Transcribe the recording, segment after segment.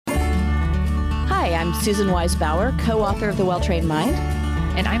Hi, I'm Susan Bauer, co-author of The Well-Trained Mind.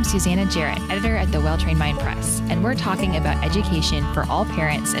 And I'm Susanna, Jarrett, editor at the Well-Trained Mind Press. And we're talking about education for all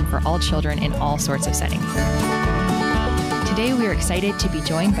parents and for all children in all sorts of settings. Today, we are excited to be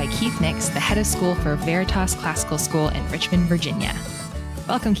joined by Keith Nix, the head of school for Veritas Classical School in Richmond, Virginia.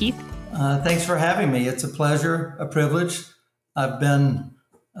 Welcome, Keith. Thanks for having me. It's a pleasure, a privilege. I've been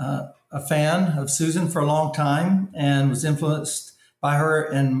a fan of Susan for a long time and was influenced by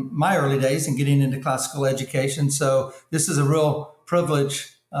her in my early days in getting into classical education. So this is a real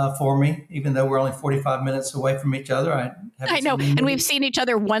privilege for me, even though we're only 45 minutes away from each other. I know. And we've seen each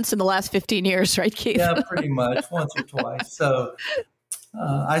other once in the last 15 years, right, Keith? Yeah, pretty much, once or twice. So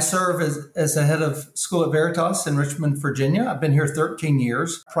I serve as the head of school at Veritas in Richmond, Virginia. I've been here 13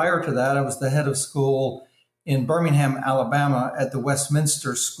 years. Prior to that, I was the head of school in Birmingham, Alabama at the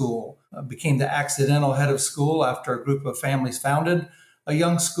Westminster School. I became the accidental head of school after a group of families founded a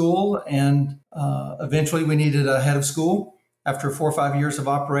young school, and eventually we needed a head of school after 4 or 5 years of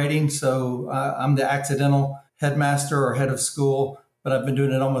operating. So I'm the accidental headmaster or head of school, but I've been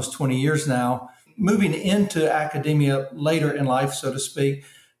doing it almost 20 years now. Moving into academia later in life, so to speak,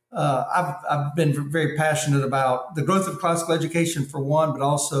 I've been very passionate about the growth of classical education for one, but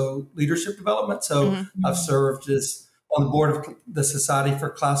also leadership development. So I've served as on the board of the Society for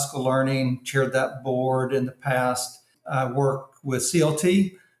Classical Learning, chaired that board in the past. I work with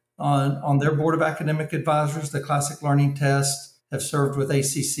CLT on their board of academic advisors, the Classic Learning Test, have served with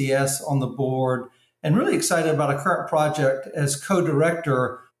ACCS on the board, and really excited about a current project as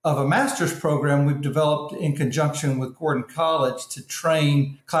co-director of a master's program we've developed in conjunction with Gordon College to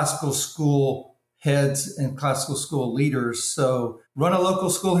train classical school heads and classical school leaders. So run a local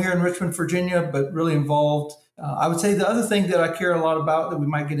school here in Richmond, Virginia, but really involved. I would say the other thing that I care a lot about that we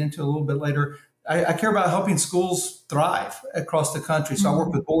might get into a little bit later, I care about helping schools thrive across the country. So I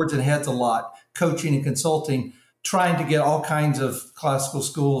work with boards and heads a lot, coaching and consulting, trying to get all kinds of classical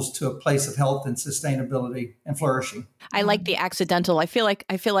schools to a place of health and sustainability and flourishing. I like the accidental. I feel like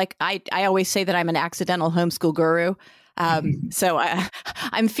I always say that I'm an accidental homeschool guru. So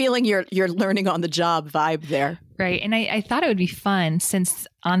I'm feeling your learning on the job vibe there. Right. And I thought it would be fun since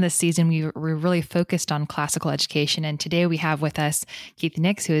on this season, we were really focused on classical education. And today we have with us Keith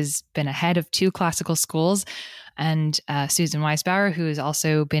Nix, who has been a head of 2 classical schools, and Susan Bauer, who has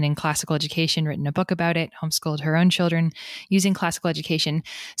also been in classical education, written a book about it, homeschooled her own children using classical education.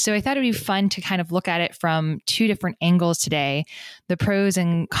 So I thought it would be fun to kind of look at it from 2 different angles today, the pros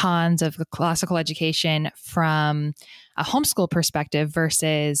and cons of the classical education from a homeschool perspective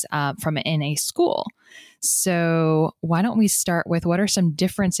versus from in a school. So why don't we start with what are some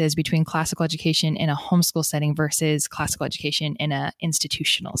differences between classical education in a homeschool setting versus classical education in an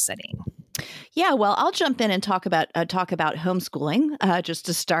institutional setting? Yeah, well, I'll jump in and talk about homeschooling just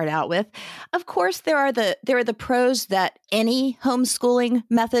to start out with. Of course, there are the pros that any homeschooling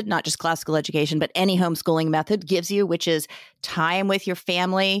method, not just classical education, but any homeschooling method gives you, which is time with your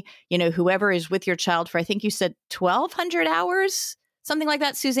family. You know, whoever is with your child for, I think you said 1,200 hours. Something like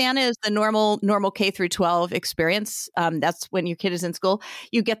that, Susanna, is the normal K through 12 experience. That's when your kid is in school.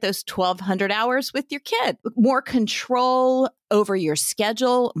 You get those 1,200 hours with your kid. More control over your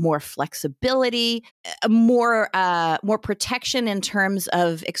schedule, more flexibility, more protection in terms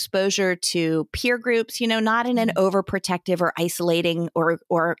of exposure to peer groups. You know, not in an overprotective or isolating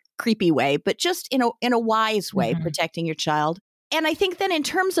or creepy way, but just in a wise way, protecting your child. And I think then in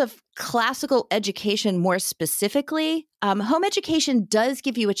terms of classical education more specifically, home education does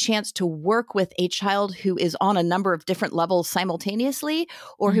give you a chance to work with a child who is on a number of different levels simultaneously,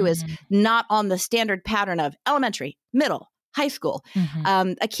 or who is not on the standard pattern of elementary, middle, high school.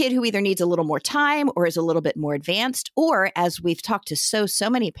 A kid who either needs a little more time or is a little bit more advanced, or as we've talked to so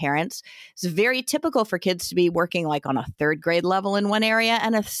many parents, it's very typical for kids to be working like on a 3rd grade level in one area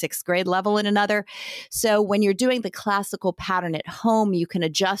and a 6th grade level in another. So when you're doing the classical pattern at home, you can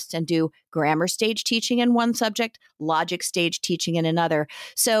adjust and do grammar stage teaching in one subject, logic stage teaching in another.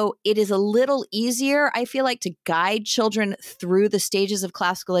 So it is a little easier, I feel like, to guide children through the stages of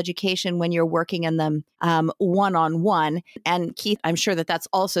classical education when you're working in them one-on-one. And Keith, I'm sure that that's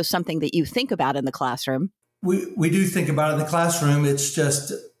also something that you think about in the classroom. We do think about it in the classroom. It's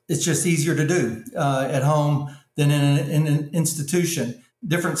just easier to do at home than in an institution.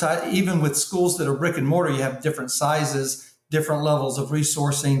 Different size, even with schools that are brick and mortar, you have different sizes, different levels of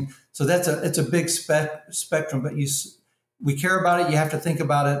resourcing. So it's a big spectrum. But we care about it. You have to think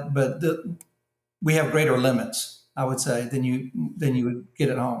about it. But we have greater limits, I would say, than you would get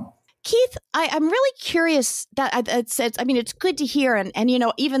at home. Keith, I'm really curious that it's good to hear. And you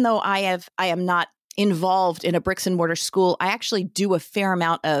know, even though I am not involved in a bricks and mortar school, I actually do a fair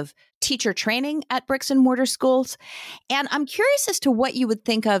amount of teacher training at bricks and mortar schools. And I'm curious as to what you would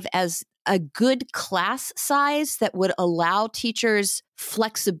think of as a good class size that would allow teachers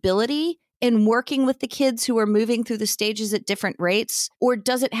flexibility in working with the kids who are moving through the stages at different rates? Or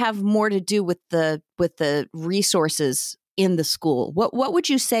does it have more to do with the resources in the school? What would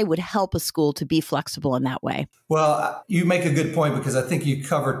you say would help a school to be flexible in that way? Well, you make a good point, because I think you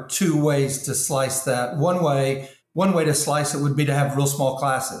covered two ways to slice that. One way to slice it would be to have real small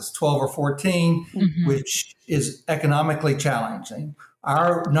classes, 12 or 14, which is economically challenging.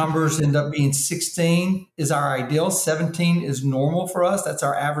 Our numbers end up being 16 is our ideal. 17 is normal for us. That's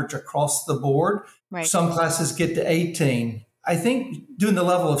our average across the board. Right. Some classes get to 18. I think doing the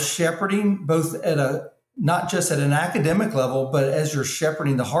level of shepherding, both not just at an academic level, but as you're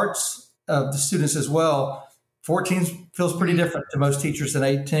shepherding the hearts of the students as well, 14 feels pretty different to most teachers than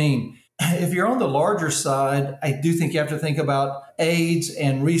 18. If you're on the larger side, I do think you have to think about aids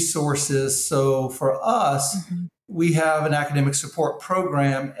and resources. So for us, we have an academic support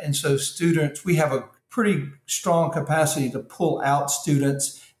program. And so we have a pretty strong capacity to pull out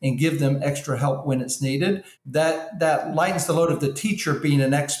students and give them extra help when it's needed. That lightens the load of the teacher being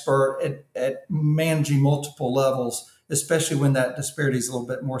an expert at managing multiple levels, especially when that disparity is a little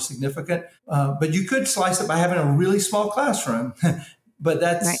bit more significant. But you could slice it by having a really small classroom, but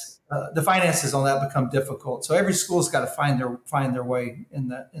that's right. The finances on that become difficult. So every school's got to find their way in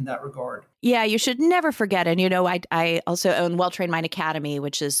that regard. Yeah, you should never forget. And, I also own Well Trained Mind Academy,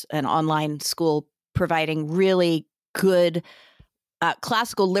 which is an online school providing really good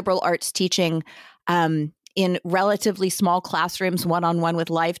classical liberal arts teaching in relatively small classrooms, one-on-one with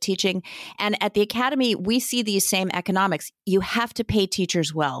live teaching. And at the academy, we see these same economics. You have to pay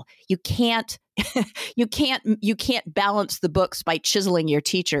teachers well. You can't balance the books by chiseling your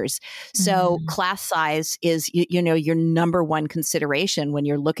teachers. So class size is, your number one consideration when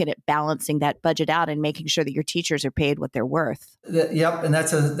you're looking at balancing that budget out and making sure that your teachers are paid what they're worth. Yep. And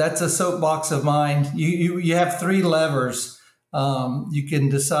that's a soapbox of mine. You have three levers. You can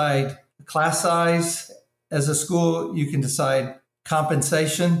decide class size as a school. You can decide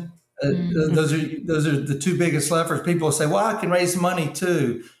compensation. Those are the two biggest levers. People say, well, I can raise money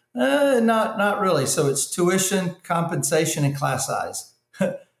too. Not really. So it's tuition, compensation, and class size.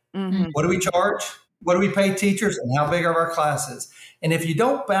 What do we charge? What do we pay teachers? And how big are our classes? And if you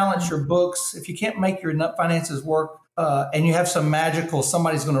don't balance your books, if you can't make your finances work, and you have some magical,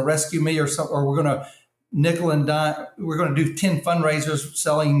 somebody's going to rescue me or we're going to nickel and dime, we're going to do 10 fundraisers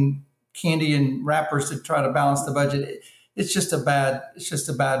selling candy and wrappers to try to balance the budget. It's just a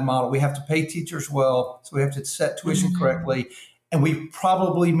bad model. We have to pay teachers well. So we have to set tuition correctly. And that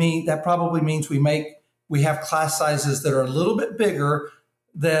probably means we have class sizes that are a little bit bigger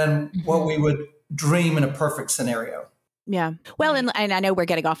than what we would dream in a perfect scenario. Yeah. Well, and I know we're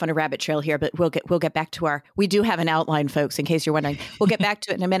getting off on a rabbit trail here, but we'll get back to we do have an outline, folks, in case you're wondering. We'll get back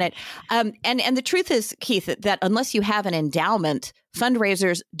to it in a minute. And the truth is, Keith, that unless you have an endowment,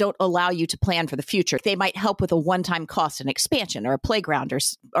 fundraisers don't allow you to plan for the future. They might help with a one-time cost, an expansion or a playground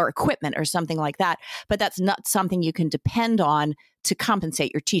or equipment or something like that. But that's not something you can depend on to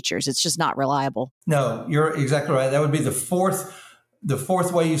compensate your teachers. It's just not reliable. No, you're exactly right. That would be the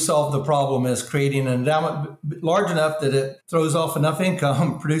fourth way you solve the problem is creating an endowment large enough that it throws off enough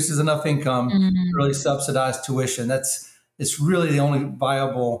income, produces enough income to really subsidize tuition. It's really the only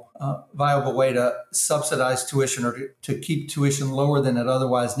viable way to subsidize tuition or to keep tuition lower than it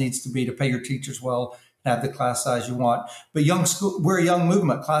otherwise needs to be to pay your teachers well and have the class size you want. But we're a young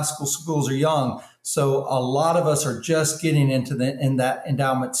movement. Classical schools are young. So a lot of us are just getting in that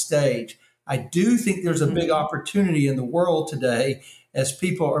endowment stage. I do think there's a big opportunity in the world today as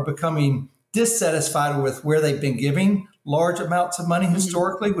people are becoming dissatisfied with where they've been giving large amounts of money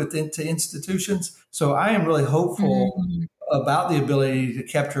historically to institutions. So I am really hopeful about the ability to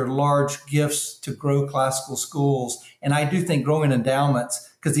capture large gifts to grow classical schools. And I do think growing endowments,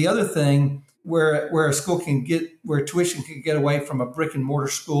 because the other thing where tuition can get away from a brick and mortar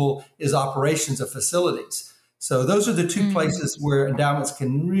school is operations of facilities. So those are the two places where endowments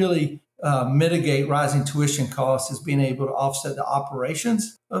can really mitigate rising tuition costs, is being able to offset the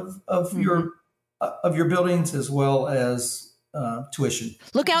operations of your buildings as well as tuition.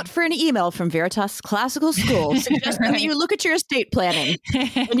 Look out for an email from Veritas Classical School suggesting that you look at your estate planning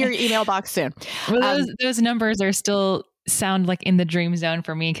in your email box soon. Well, those numbers are still sound like in the dream zone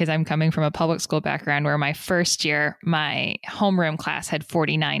for me, because I'm coming from a public school background where my first year, my homeroom class had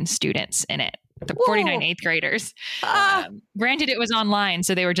 49 students in it. The 49 eighth graders. Granted, it was online,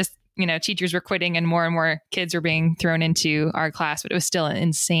 so they were just teachers were quitting and more kids were being thrown into our class, but it was still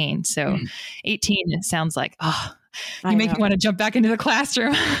insane. So 18 sounds like, you make me want to jump back into the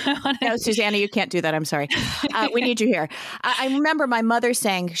classroom. No, Susanna, you can't do that. I'm sorry. We need you here. I remember my mother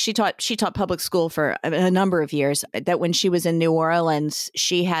saying she taught public school for a number of years, that when she was in New Orleans,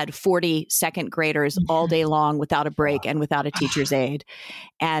 she had 40 second graders all day long without a break and without a teacher's aide.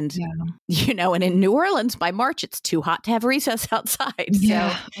 And, and in New Orleans, by March, it's too hot to have recess outside.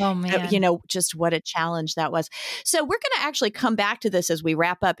 Yeah. So, oh, man. Just what a challenge that was. So we're going to actually come back to this as we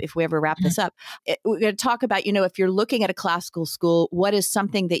wrap up, if we ever wrap this up. We're going to talk about, if you're looking at a classical school, what is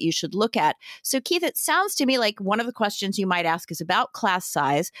something that you should look at? So Keith, it sounds to me like one of the questions you might ask is about class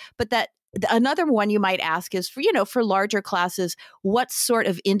size, but that another one you might ask is for larger classes, what sort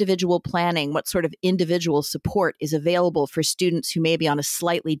of individual planning, what sort of individual support is available for students who may be on a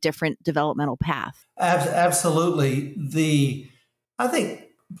slightly different developmental path? Absolutely. I think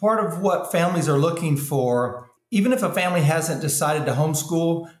part of what families are looking for, even if a family hasn't decided to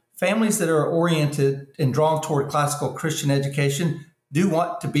homeschool, families that are oriented and drawn toward classical Christian education do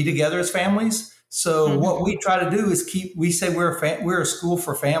want to be together as families. So what we try to do is we say we're a school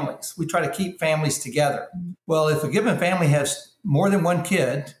for families. We try to keep families together. Well, if a given family has more than one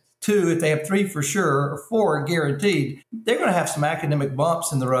kid, 2, if they have 3 for sure, or 4 guaranteed, they're going to have some academic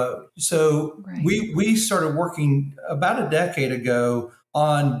bumps in the road. So we started working about a decade ago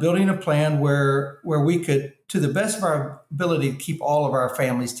on building a plan where we could, to the best of our ability, keep all of our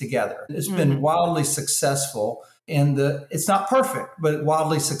families together. It's been wildly successful, and it's not perfect, but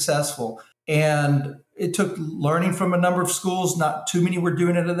wildly successful. And it took learning from a number of schools. Not too many were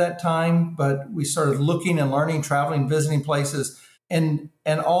doing it at that time, but we started looking and learning, traveling, visiting places, and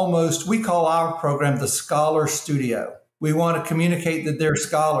almost, we call our program the Scholar Studio. We want to communicate that they're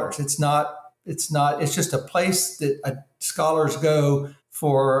scholars. It's just a place that scholars go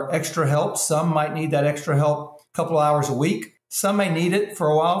for extra help. Some might need that extra help a couple of hours a week. Some may need it for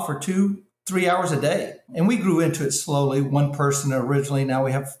a while for 2-3 hours a day. And we grew into it slowly. One person originally. Now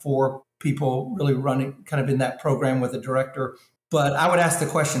we have 4 people really running kind of in that program with a director. But I would ask the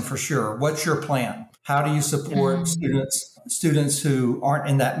question for sure. What's your plan? How do you support students who aren't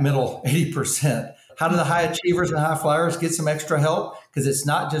in that middle 80%? How do the high achievers and high flyers get some extra help? Because it's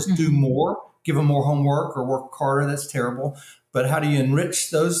not just do more, give them more homework or work harder. That's terrible. But how do you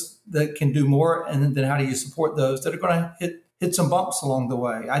enrich those that can do more? And then how do you support those that are going to hit some bumps along the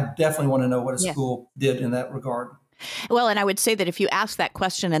way? I definitely want to know what a school did in that regard. Well, and I would say that if you ask that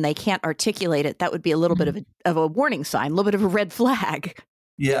question and they can't articulate it, that would be a little bit of a warning sign, a little bit of a red flag.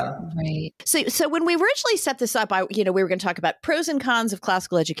 Yeah. Right. So when we originally set this up, we were going to talk about pros and cons of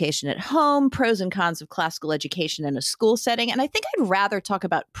classical education at home, pros and cons of classical education in a school setting. And I think I'd rather talk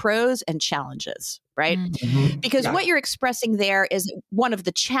about pros and challenges, right? Because what you're expressing there is one of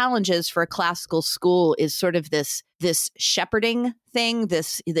the challenges for a classical school is sort of this shepherding thing,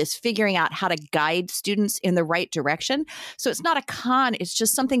 this figuring out how to guide students in the right direction. So it's not a con, it's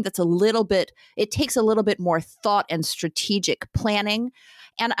just something that's it takes a little bit more thought and strategic planning.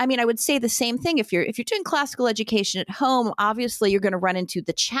 And I mean, I would say the same thing. If you're doing classical education at home, obviously you're going to run into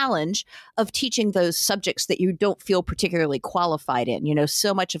the challenge of teaching those subjects that you don't feel particularly qualified in.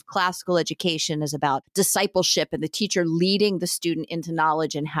 So much of classical education is about discipleship and the teacher leading the student into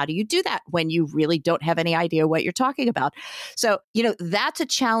knowledge. And how do you do that when you really don't have any idea what you're talking about? So, that's a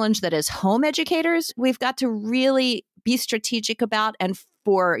challenge that as home educators, we've got to really be strategic about. And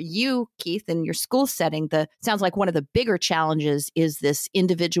for you, Keith, in your school setting, sounds like one of the bigger challenges is this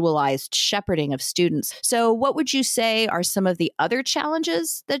individualized shepherding of students. So what would you say are some of the other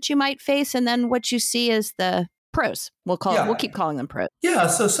challenges that you might face? And then what you see as the pros? We'll keep calling them pros. Yeah.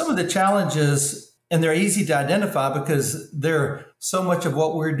 So some of the challenges, and they're easy to identify because they're so much of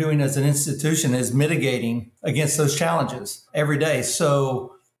what we're doing as an institution is mitigating against those challenges every day.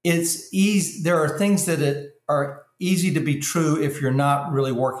 So it's easy. There are things that are easy to be true if you're not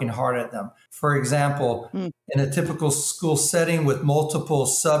really working hard at them. For example, in a typical school setting with multiple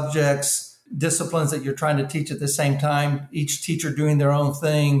subjects, disciplines that you're trying to teach at the same time, each teacher doing their own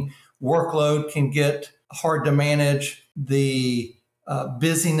thing, workload can get hard to manage. The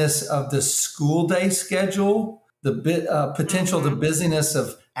busyness of the school day schedule, the potential, the busyness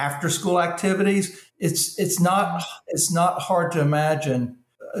of after school activities. It's not hard to imagine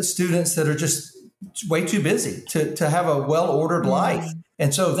students that are just way too busy to have a well-ordered life.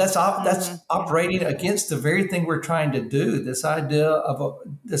 And so that's operating against the very thing we're trying to do, this idea of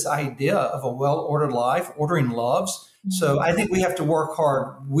a well-ordered life, ordering loves. So I think we have to work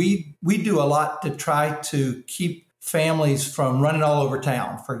hard. We do a lot to try to keep families from running all over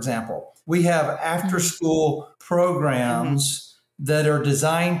town, for example. We have after-school programs that are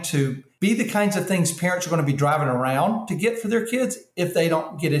designed to be the kinds of things parents are going to be driving around to get for their kids if they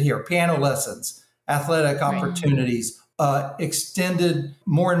don't get it here. Piano lessons, athletic opportunities, extended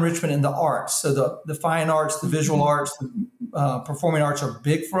more enrichment in the arts. So the fine arts, the visual arts, the performing arts are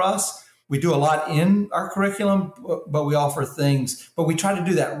big for us. We do a lot in our curriculum, but we offer things. But we try to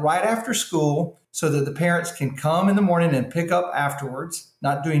do that right after school so that the parents can come in the morning and pick up afterwards,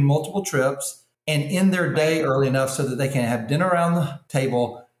 not doing multiple trips, and end their day early enough so that they can have dinner around the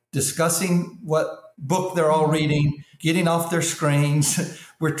table, discussing what book they're all reading, getting off their screens.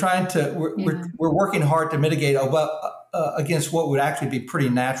 We're working hard to mitigate against what would actually be pretty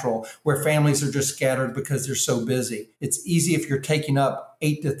natural, where families are just scattered because they're so busy. It's easy if you're taking up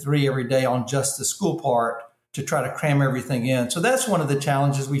 8 to 3 every day on just the school part to try to cram everything in. So that's one of the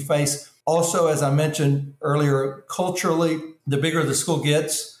challenges we face. Also, as I mentioned earlier, culturally, the bigger the school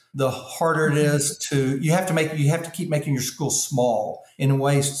gets, the harder it is you have to keep making your school small in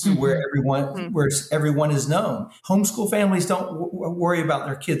ways where everyone is known. Homeschool families don't worry about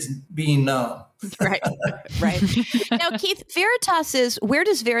their kids being known. Right. Now, Keith, where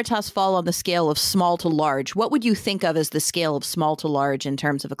does Veritas fall on the scale of small to large? What would you think of as the scale of small to large in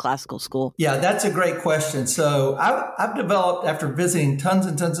terms of a classical school? Yeah, that's a great question. So I've developed, after visiting tons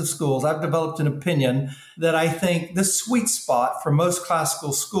and tons of schools, I've developed an opinion that I think the sweet spot for most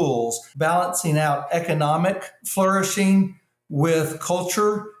classical schools, balancing out economic flourishing with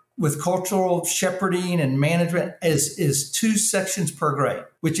culture, with cultural shepherding and management, is 2 sections per grade,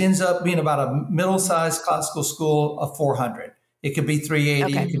 which ends up being about a middle-sized classical school of 400. It could be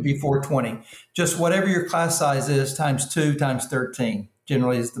 380, It could be 420. Just whatever your class size is, times 2 times 13,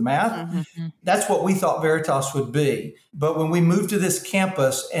 generally is the math. That's what we thought Veritas would be. But when we moved to this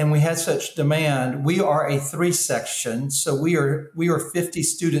campus and we had such demand, we are a 3-section. So we are 50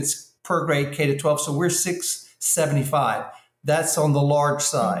 students per grade, K to 12. So we're 675. That's on the large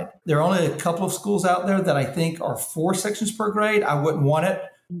side. There are only a couple of schools out there that I think are 4 sections per grade. I wouldn't want it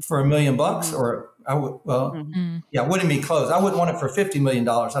for $1 million, or it wouldn't be close. I wouldn't want it for $50 million,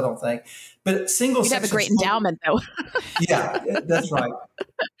 I don't think. But single section. You'd have a great endowment, though. Yeah, that's right.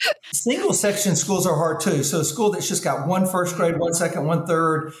 Single section schools are hard too. So a school that's just got 1 first grade, 1 second, 1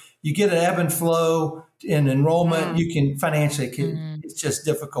 third, you get an ebb and flow in enrollment. You can financially, it's just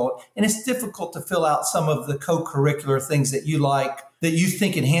difficult. And it's difficult to fill out some of the co-curricular things that you like, that you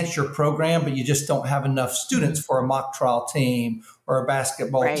think enhance your program, but you just don't have enough students for a mock trial team or a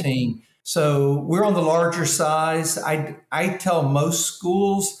basketball team. So we're on the larger size. I tell most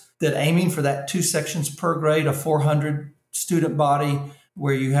schools that aiming for that 2 sections per grade, a 400 student body,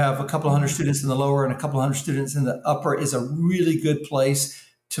 where you have a couple of hundred students in the lower and a couple of hundred students in the upper, is a really good place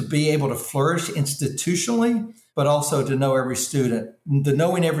to be able to flourish institutionally, but also to know every student. The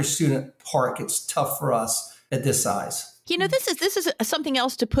knowing every student part gets tough for us at this size. This is something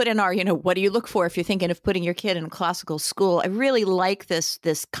else to put in our, what do you look for if you're thinking of putting your kid in a classical school? I really like this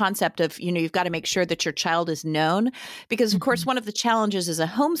concept of, you've got to make sure that your child is known, because of course, one of the challenges as a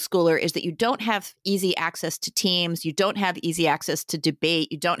homeschooler is that you don't have easy access to teams. You don't have easy access to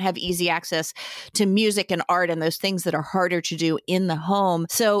debate. You don't have easy access to music and art and those things that are harder to do in the home.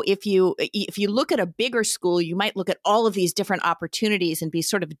 So if you look at a bigger school, you might look at all of these different opportunities and be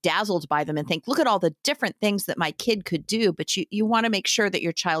sort of dazzled by them and think, look at all the different things that my kid could do. But you want to make sure that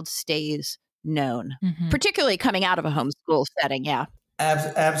your child stays known, particularly coming out of a homeschool setting. Yeah,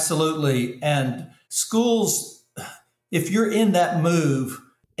 absolutely. And schools, if you're in that move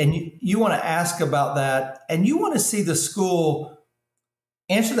and you want to ask about that and you want to see the school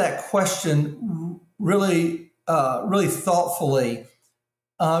answer that question really, really thoughtfully,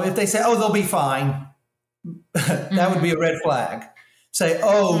 if they say, oh, they'll be fine, that would be a red flag. Say,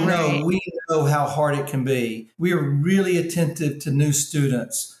 oh, no, we know how hard it can be. We are really attentive to new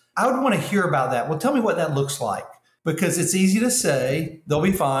students. I would want to hear about that. Well, tell me what that looks like, because it's easy to say, they'll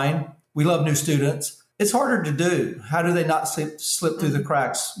be fine. We love new students. It's harder to do. How do they not slip through the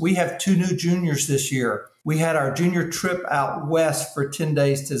cracks? We have 2 new juniors this year. We had our junior trip out west for 10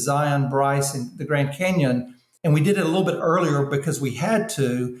 days to Zion, Bryce, and the Grand Canyon. And we did it a little bit earlier because we had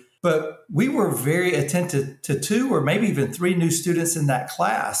to. But we were very attentive to 2 or maybe even 3 new students in that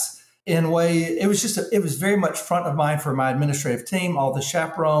class. In a way, it was very much front of mind for my administrative team, all the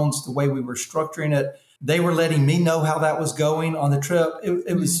chaperones, the way we were structuring it. They were letting me know how that was going on the trip.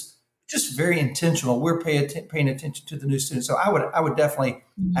 It was just very intentional. We're paying attention to the new students. So I would definitely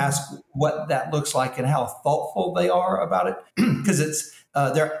ask what that looks like and how thoughtful they are about it, because it's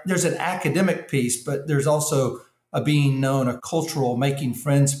there's an academic piece, but there's also a being known, a cultural making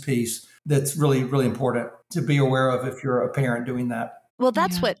friends piece that's really, really important to be aware of if you're a parent doing that. Well,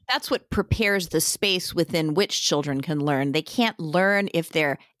 that's what prepares the space within which children can learn. They can't learn if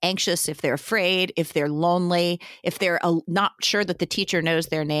they're anxious, if they're afraid, if they're lonely, if they're not sure that the teacher knows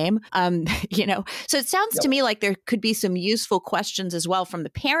their name. So it sounds to me like there could be some useful questions as well from the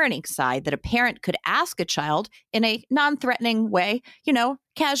parenting side that a parent could ask a child in a non-threatening way,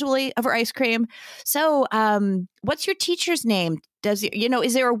 casually over ice cream. So, what's your teacher's name? Is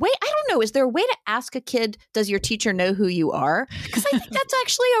there a way? I don't know. Is there a way to ask a kid, does your teacher know who you are? Because I think that's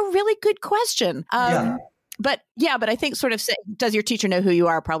actually a really good question. But I think sort of saying, does your teacher know who you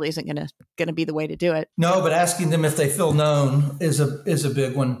are probably isn't going to be the way to do it. No, but asking them if they feel known is a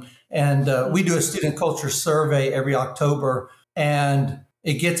big one. And we do a student culture survey every October, and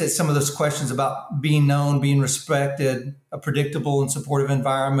it gets at some of those questions about being known, being respected, a predictable and supportive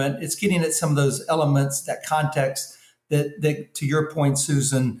environment. It's getting at some of those elements, that context that to your point,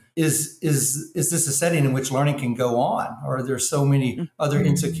 Susan, is this a setting in which learning can go on? Or are there so many other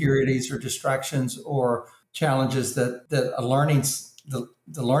insecurities or distractions or challenges that the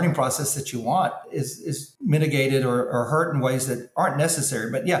learning process that you want is mitigated or hurt in ways that aren't necessary?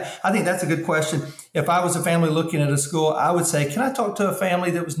 But yeah, I think that's a good question. If I was a family looking at a school, I would say, can I talk to a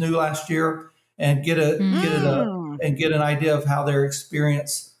family that was new last year and get an idea of how their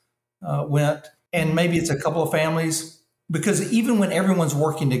experience went? And maybe it's a couple of families, because even when everyone's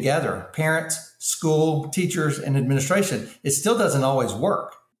working together, parents, school, teachers, and administration, it still doesn't always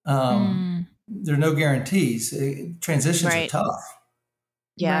work. There are no guarantees. Transitions are tough.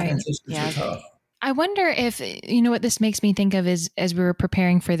 Yeah. Transitions are tough. I wonder if, what this makes me think of is, as we were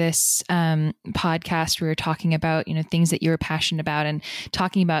preparing for this podcast, we were talking about, things that you were passionate about and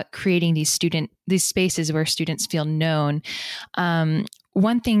talking about creating these spaces where students feel known.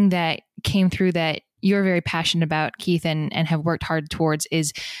 One thing that came through that you're very passionate about, Keith, and have worked hard towards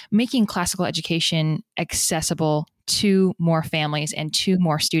is making classical education accessible to more families and to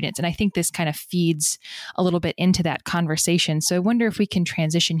more students. And I think this kind of feeds a little bit into that conversation. So I wonder if we can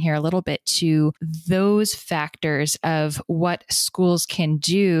transition here a little bit to those factors of what schools can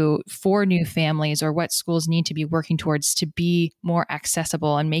do for new families, or what schools need to be working towards to be more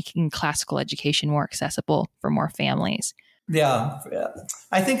accessible and making classical education more accessible for more families. Yeah,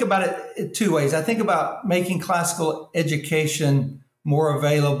 I think about it in two ways. I think about making classical education more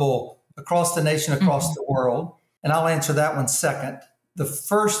available across the nation, across the world. And I'll answer that one second. The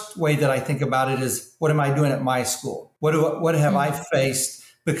first way that I think about it is, what am I doing at my school? What have I faced?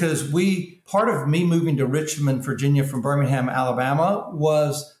 Because part of me moving to Richmond, Virginia from Birmingham, Alabama,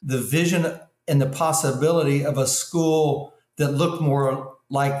 was the vision and the possibility of a school that looked more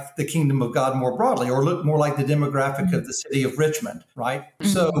like the kingdom of God more broadly, or look more like the demographic of the city of Richmond, right?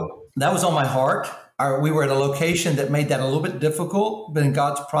 So that was on my heart. We were at a location that made that a little bit difficult, but in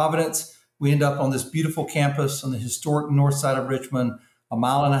God's providence, we end up on this beautiful campus on the historic north side of Richmond, a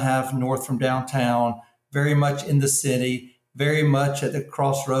mile and a half north from downtown, very much in the city, very much at the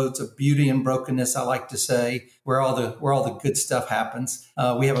crossroads of beauty and brokenness, I like to say, where all the good stuff happens.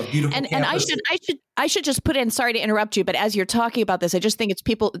 We have a beautiful campus. And I should just put in, sorry to interrupt you, but as you're talking about this, I just think it's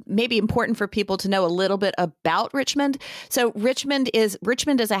maybe important for people to know a little bit about Richmond. So Richmond is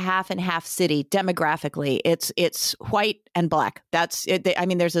a half and half city demographically. It's white and black. That's it. I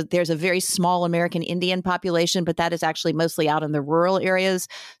mean, there's a very small American Indian population, but that is actually mostly out in the rural areas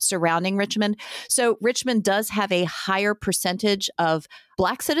surrounding Richmond. So Richmond does have a higher percentage of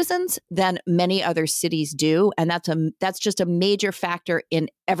Black citizens than many other cities do. And that's just a major factor in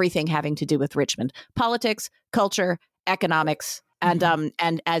everything having to do with Richmond: politics, culture, economics. And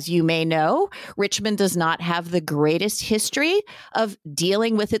as you may know, Richmond does not have the greatest history of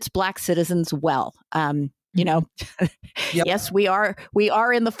dealing with its Black citizens well. Yep. Yes, we are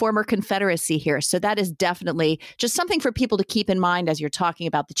in the former Confederacy here. So that is definitely just something for people to keep in mind as you're talking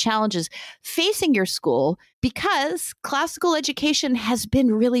about the challenges facing your school, because classical education has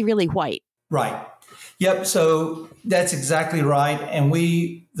been really, really white. Right. Yep. So that's exactly right. And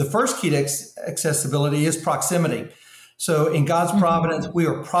the first key to accessibility is proximity. So in God's providence, we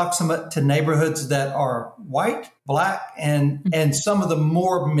are proximate to neighborhoods that are white, Black, and some of the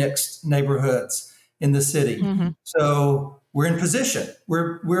more mixed neighborhoods in the city. So we're in position.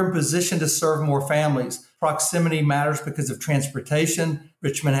 We're in position to serve more families. Proximity matters because of transportation.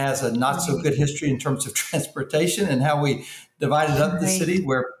 Richmond has a not so good history in terms of transportation and how we divided up the city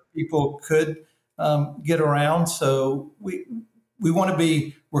where people could get around. So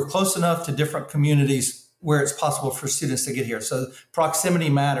we're close enough to different communities where it's possible for students to get here. So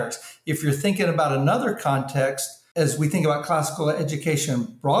proximity matters. If you're thinking about another context, as we think about classical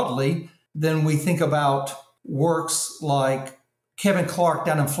education broadly, then we think about works like Kevin Clark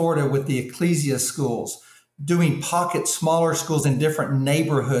down in Florida with the Ecclesia schools, doing pocket smaller schools in different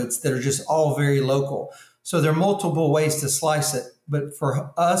neighborhoods that are just all very local. So there are multiple ways to slice it. But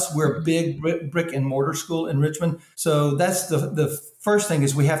for us, we're a big brick and mortar school in Richmond. So that's the first thing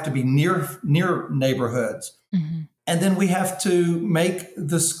is we have to be near neighborhoods. Mm-hmm. And then we have to make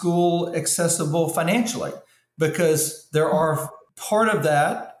the school accessible financially, because there are part of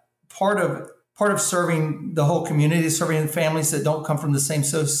serving the whole community, serving families that don't come from the same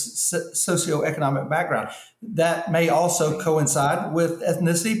socioeconomic background. That may also coincide with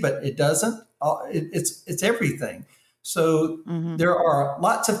ethnicity, but it doesn't. It's everything. So there are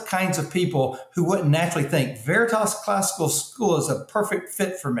lots of kinds of people who wouldn't naturally think Veritas Classical School is a perfect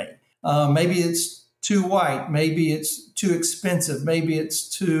fit for me. Maybe it's too white. Maybe it's too expensive. Maybe it's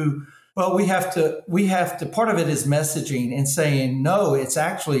too, well, we have to, part of it is messaging and saying, no, it's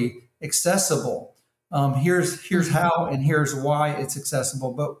actually accessible. Here's how and here's why it's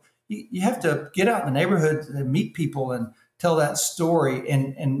accessible. But you have to get out in the neighborhood and meet people and tell that story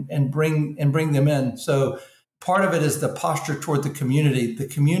and bring them in. So part of it is the posture toward the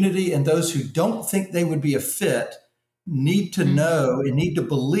community, and those who don't think they would be a fit need to know and need to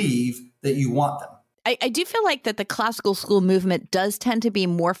believe that you want them. I do feel like that the classical school movement does tend to be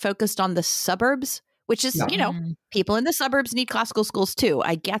more focused on the suburbs, which is, people in the suburbs need classical schools too.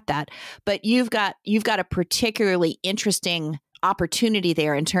 I get that. But you've got a particularly interesting opportunity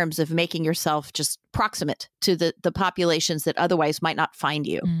there in terms of making yourself just proximate to the populations that otherwise might not find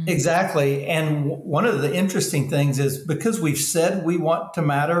you. Exactly. And one of the interesting things is because we've said we want to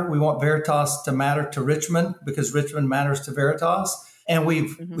matter, we want Veritas to matter to Richmond because Richmond matters to Veritas. And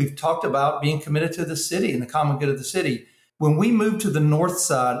we've talked about being committed to the city and the common good of the city. When we moved to the north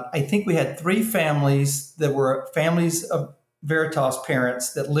side, I think we had 3 families that were families of Veritas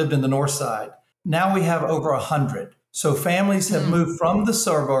parents that lived in the north side. Now we have over 100. So families have moved from the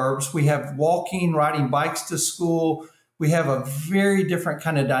suburbs. We have walking, riding bikes to school. We have a very different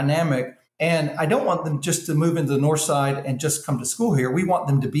kind of dynamic. And I don't want them just to move into the north side and just come to school here. We want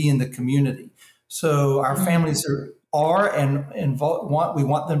them to be in the community. So our families are and we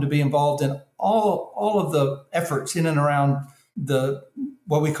want them to be involved in all of the efforts in and around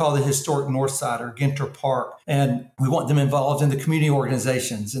what we call the historic North Side or Ginter Park. And we want them involved in the community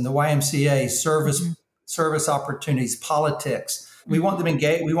organizations, in the YMCA, service opportunities, politics. We want them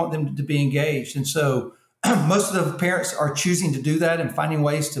engaged. We want them to be engaged. And so most of the parents are choosing to do that and finding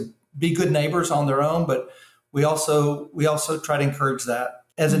ways to be good neighbors on their own. But we also try to encourage that.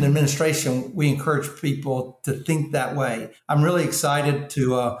 As an administration, we encourage people to think that way. I'm really excited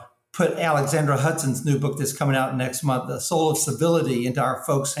to put Alexandra Hudson's new book that's coming out next month, The Soul of Civility, into our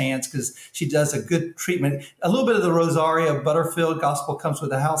folks' hands because she does a good treatment. A little bit of the Rosaria of Butterfield gospel comes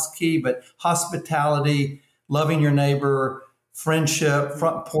with a house key, but hospitality, loving your neighbor, friendship,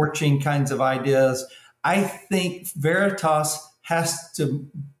 front porching kinds of ideas. I think Veritas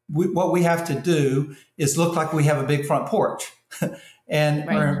what we have to do is look like we have a big front porch. And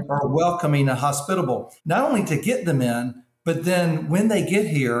are welcoming and hospitable, not only to get them in, but then when they get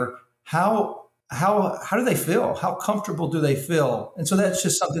here, how do they feel? How comfortable do they feel? And so that's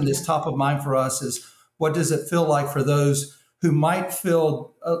just something that's top of mind for us is what does it feel like for those who might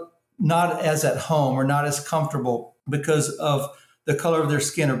feel not as at home or not as comfortable because of the color of their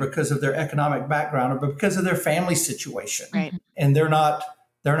skin or because of their economic background or because of their family situation. Right. And they're not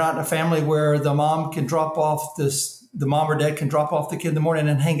in a family where the mom or dad can drop off the kid in the morning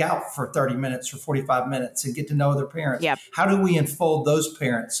and hang out for 30 minutes or 45 minutes and get to know their parents. Yep. How do we enfold those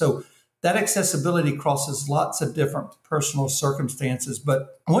parents? So that accessibility crosses lots of different personal circumstances.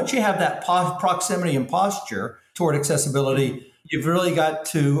 But once you have that proximity and posture toward accessibility, you've really got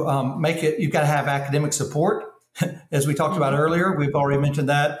to make it, you've got to have academic support. As we talked about earlier, we've already mentioned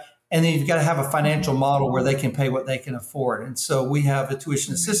that. And then you've got to have a financial model where they can pay what they can afford. And so we have a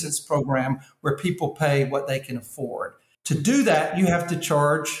tuition assistance program where people pay what they can afford. To do that, you have to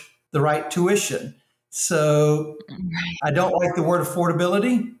charge the right tuition. So I don't like the word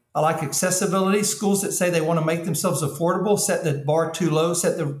affordability. I like accessibility. Schools that say they want to make themselves affordable set the bar too low,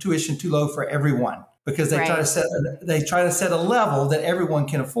 set the tuition too low for everyone because they try to set a level that everyone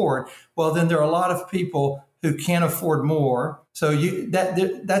can afford. Well, then there are a lot of people who can't afford more. So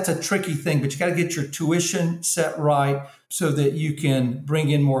that's a tricky thing, but you got to get your tuition set right so that you can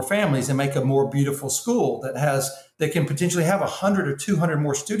bring in more families and make a more beautiful school that can potentially have 100 or 200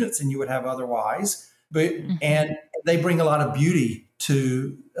 more students than you would have otherwise. And they bring a lot of beauty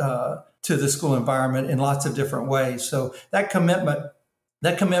to the school environment in lots of different ways. So that commitment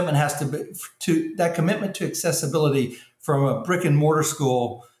has to be that commitment to accessibility from a brick and mortar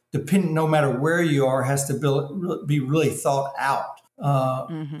school, no matter where you are, has to be really thought out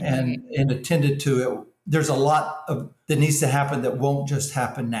and attended to it there's a lot that needs to happen that won't just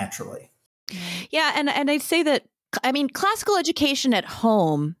happen naturally. Yeah. And I'd say that, I mean, classical education at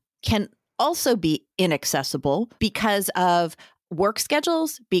home can also be inaccessible because of work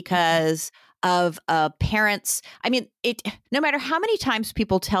schedules, because of parents. I mean, no matter how many times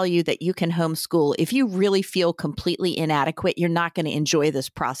people tell you that you can homeschool, if you really feel completely inadequate, you're not going to enjoy this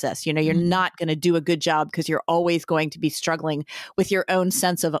process. You know, you're not going to do a good job because you're always going to be struggling with your own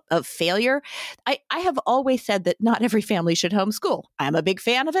sense of failure. I have always said that not every family should homeschool. I'm a big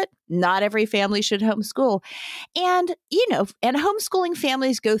fan of it. Not every family should homeschool. And, you know, and homeschooling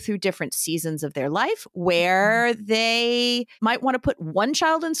families go through different seasons of their life where they might want to put one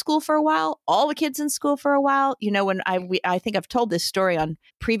child in school for a while, all the kids in school for a while. You know, when I think I've told this story on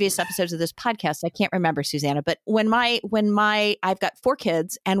previous episodes of this podcast. I can't remember, Susanna, but when I've got 4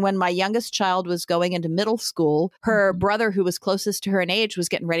 kids, and when my youngest child was going into middle school, her brother, who was closest to her in age, was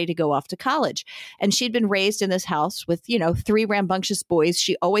getting ready to go off to college. And she'd been raised in this house with, you know, 3 rambunctious boys.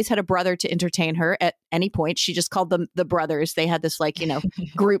 She always had a brother to entertain her at any point. She just called them the brothers. They had this, like, you know,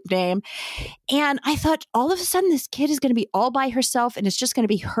 group name. And I thought, all of a sudden, this kid is going to be all by herself, and it's just going to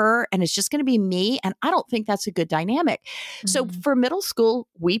be her, and it's just going to be me. And I don't think that's a good dynamic. So for middle school,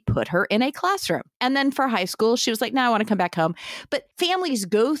 we put her in a classroom. And then for high school, she was like, no, I want to come back home. But families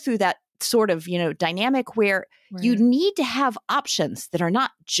go through that sort of, you know, dynamic where you need to have options that are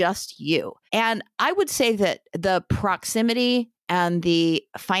not just you. And I would say that the proximity and the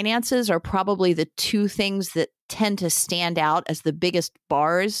finances are probably the 2 things that tend to stand out as the biggest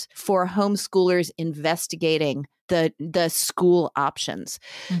bars for homeschoolers investigating the school options.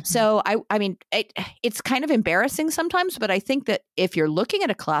 So I mean, it's kind of embarrassing sometimes, but I think that if you're looking at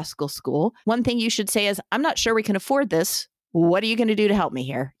a classical school, one thing you should say is, I'm not sure we can afford this. What are you going to do to help me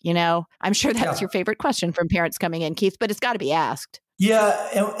here? You know, I'm sure that's your favorite question from parents coming in, Keith, but it's got to be asked. Yeah.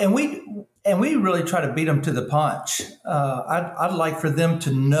 And we really try to beat them to the punch. I'd like for them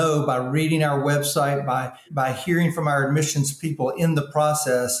to know, by reading our website, by hearing from our admissions people in the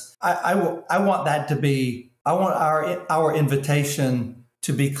process. I want that to be, I want our invitation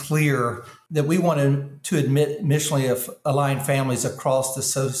to be clear that we want to admit missionally aligned families across the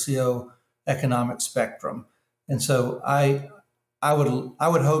socioeconomic spectrum. And so I would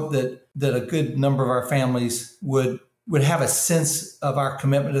hope that a good number of our families would have a sense of our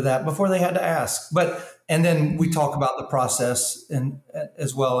commitment to that before they had to ask. And then we talk about the process and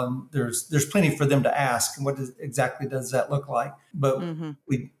as well. And there's plenty for them to ask. And what exactly does that look like? But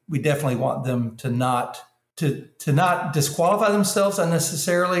we definitely want them to not disqualify themselves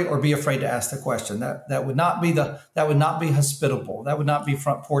unnecessarily or be afraid to ask the question. That would not be hospitable. That would not be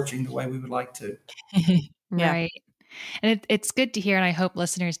front porching the way we would like to. Right. And it's good to hear. And I hope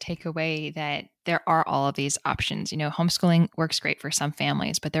listeners take away that there are all of these options. You know, homeschooling works great for some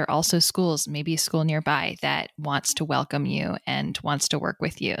families, but there are also schools, maybe a school nearby, that wants to welcome you and wants to work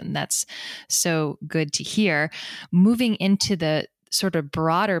with you. And that's so good to hear. Moving into the sort of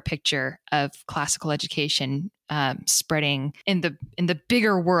broader picture of classical education, spreading in the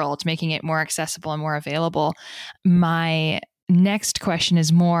bigger world, making it more accessible and more available. My next question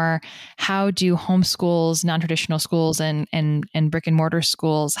is more, how do homeschools, non-traditional schools, and brick and mortar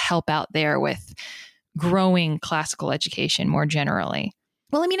schools help out there with growing classical education more generally?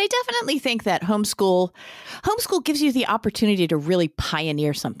 Well, I mean, I definitely think that homeschool gives you the opportunity to really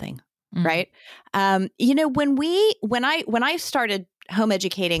pioneer something, right? You know, when I started home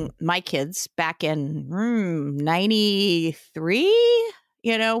educating my kids back in 93,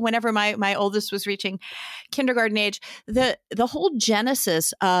 you know, whenever my oldest was reaching kindergarten age, the whole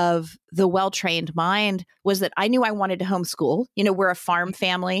genesis of the well-trained mind was that I knew I wanted to homeschool. You know, we're a farm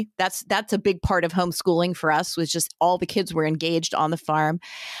family. That's a big part of homeschooling for us, was just all the kids were engaged on the farm.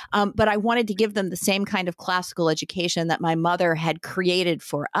 But I wanted to give them the same kind of classical education that my mother had created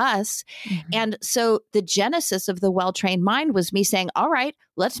for us. And so the genesis of the well-trained mind was me saying, all right,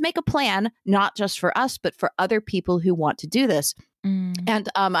 let's make a plan, not just for us, but for other people who want to do this. And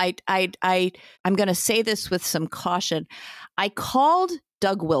I'm going to say this with some caution. I called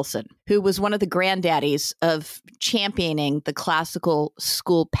Doug Wilson, who was one of the granddaddies of championing the classical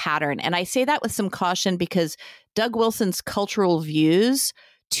school pattern. And I say that with some caution because Doug Wilson's cultural views,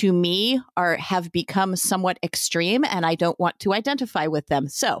 to me, have become somewhat extreme, and I don't want to identify with them.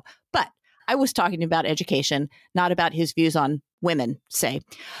 But I was talking about education, not about his views on women, say.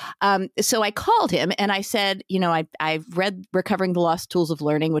 So I called him and I said, you know, I've read Recovering the Lost Tools of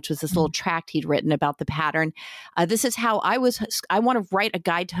Learning, which was this little tract he'd written about the pattern. This is how I want to write a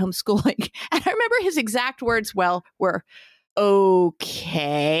guide to homeschooling. And I remember his exact words were,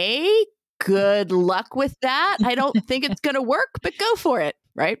 okay, good luck with that. I don't think it's going to work, but go for it.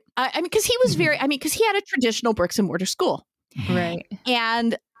 right? I mean, because he was because he had a traditional bricks and mortar school. Right.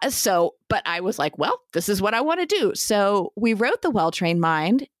 And so, but I was like, well, this is what I want to do. So we wrote The Well-Trained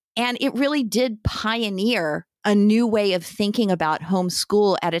Mind, and it really did pioneer a new way of thinking about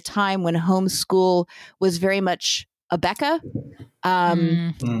homeschool at a time when homeschool was very much a Becca,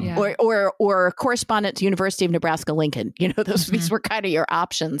 or correspondent to University of Nebraska Lincoln. These were kind of your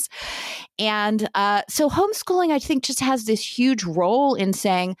options. And so homeschooling, I think, just has this huge role in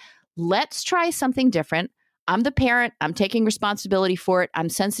saying, let's try something different. I'm the parent. I'm taking responsibility for it. I'm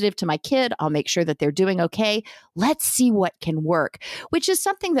sensitive to my kid. I'll make sure that they're doing okay. Let's see what can work, which is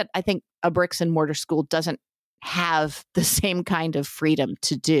something that I think a bricks and mortar school doesn't have the same kind of freedom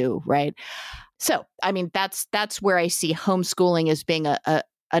to do, right? So, I mean, that's where I see homeschooling as being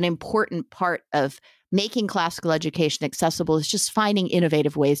an important part of making classical education accessible, is just finding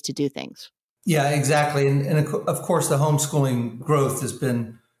innovative ways to do things. Yeah, exactly. And of course, the homeschooling growth has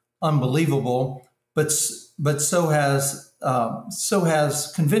been unbelievable, but so has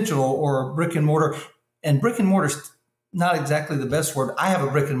conventional or brick and mortar. And brick and mortar is not exactly the best word. I have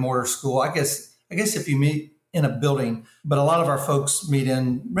a brick and mortar school. I guess if you meet in a building, but a lot of our folks meet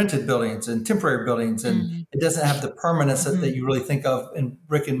in rented buildings and temporary buildings, and it doesn't have the permanence that you really think of in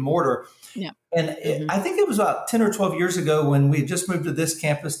brick and mortar. Yeah. And I think it was about 10 or 12 years ago when we just moved to this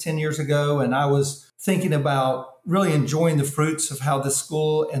campus 10 years ago, and I was thinking about really enjoying the fruits of how this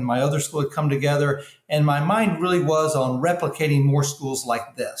school and my other school had come together. And my mind really was on replicating more schools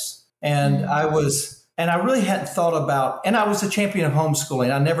like this. And I really hadn't thought about, and I was a champion of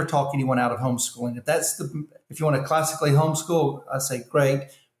homeschooling. I never talk anyone out of homeschooling. If you want to classically homeschool, I say, great.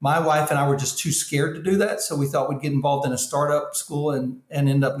 My wife and I were just too scared to do that. So we thought we'd get involved in a startup school and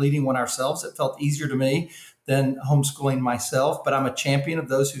end up leading one ourselves. It felt easier to me than homeschooling myself, but I'm a champion of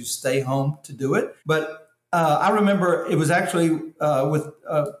those who stay home to do it. But I remember it was actually with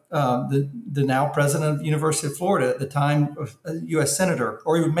the now president of the University of Florida at the time, a U.S. senator,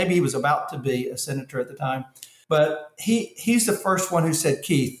 or maybe he was about to be a senator at the time. But he's the first one who said,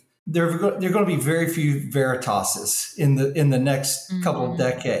 Keith, there are going to be very few Veritases in the next couple of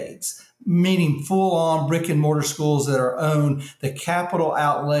decades, meaning full-on brick and mortar schools that are owned, the capital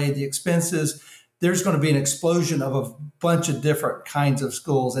outlay, the expenses. There's going to be an explosion of a bunch of different kinds of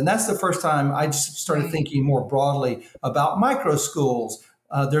schools. And that's the first time I just started thinking more broadly about micro schools.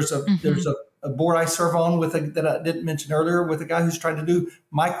 There's a board I serve on that I didn't mention earlier, with a guy who's trying to do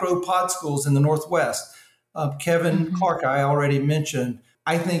micro pod schools in the Northwest. Kevin Clark, I already mentioned.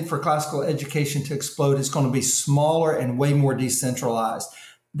 I think for classical education to explode, it's going to be smaller and way more decentralized.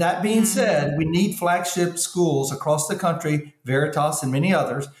 That being said, we need flagship schools across the country, Veritas and many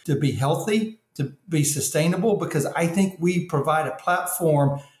others, to be healthy, to be sustainable, because I think we provide a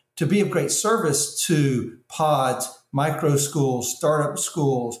platform to be of great service to pods, micro schools, startup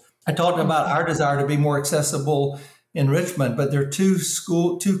schools. I talked about our desire to be more accessible in Richmond, but there are two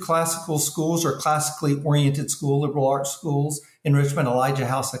classical schools, or classically oriented liberal arts schools in Richmond, Elijah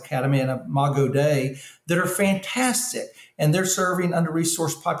House Academy and Imago Dei, that are fantastic. And they're serving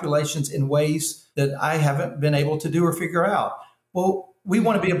under-resourced populations in ways that I haven't been able to do or figure out. Well, we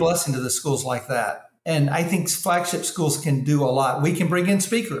want to be a blessing to the schools like that. And I think flagship schools can do a lot. We can bring in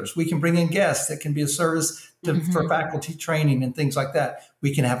speakers. We can bring in guests that can be a service for faculty training and things like that.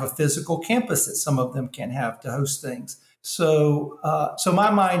 We can have a physical campus that some of them can have to host things. So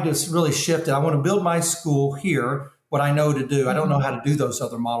my mind has really shifted. I want to build my school here, what I know to do. I don't know how to do those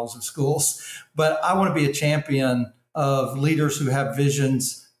other models of schools, but I want to be a champion of leaders who have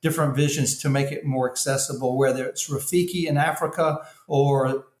different visions to make it more accessible, whether it's Rafiki in Africa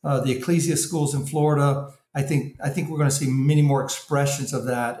or the Ecclesia schools in Florida. I think we're going to see many more expressions of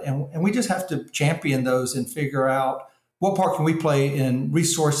that. And we just have to champion those and figure out what part can we play in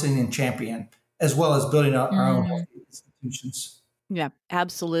resourcing and champion, as well as building up our own institutions. Yeah,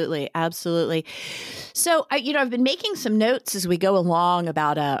 absolutely. Absolutely. So, I've been making some notes as we go along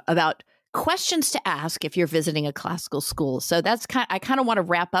about questions to ask if you're visiting a classical school. So I kind of want to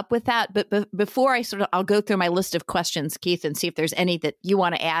wrap up with that. But before I'll go through my list of questions, Keith, and see if there's any that you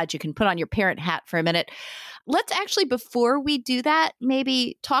want to add. You can put on your parent hat for a minute. Let's actually, before we do that,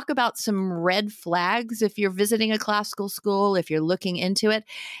 maybe talk about some red flags if you're visiting a classical school, if you're looking into it.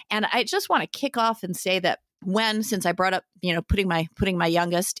 And I just want to kick off and say that since I brought up, putting my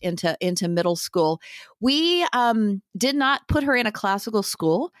youngest into middle school, we did not put her in a classical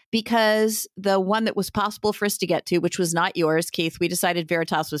school because the one that was possible for us to get to, which was not yours, Keith, we decided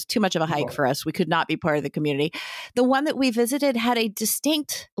Veritas was too much of a hike for us. We could not be part of the community. The one that we visited had a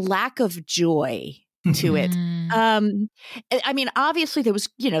distinct lack of joy to it. I mean, obviously there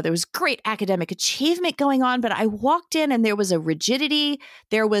was great academic achievement going on, but I walked in and there was a rigidity,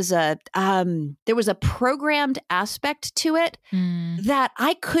 there was a programmed aspect to it that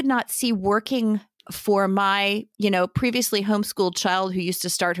I could not see working for my, previously homeschooled child who used to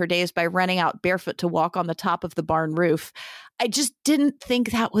start her days by running out barefoot to walk on the top of the barn roof. I just didn't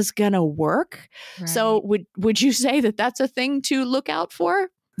think that was going to work. Right. So would you say that that's a thing to look out for?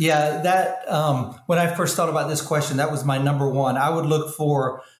 Yeah, that when I first thought about this question, that was my number one. I would look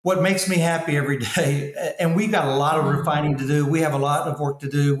for what makes me happy every day. And we've got a lot of refining to do. We have a lot of work to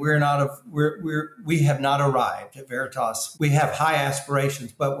do. We have not arrived at Veritas. We have high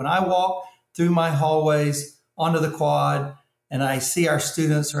aspirations. But when I walk through my hallways onto the quad and I see our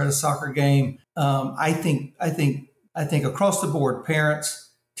students are at a soccer game, I think across the board, parents,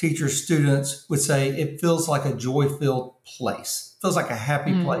 teachers, students would say it feels like a joy-filled place. It feels like a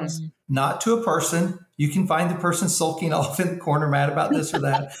happy place, not to a person. You can find the person sulking off in the corner, mad about this or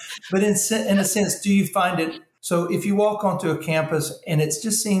that. But in a sense, do you find it? So if you walk onto a campus and it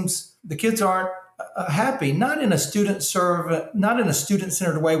just seems the kids aren't happy, not in a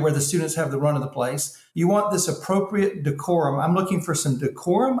student-centered way where the students have the run of the place. You want this appropriate decorum. I'm looking for some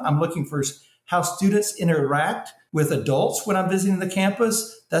decorum. I'm looking for how students interact with adults when I'm visiting the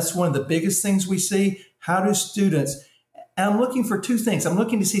campus. That's one of the biggest things we see. How do students, and I'm looking for two things. I'm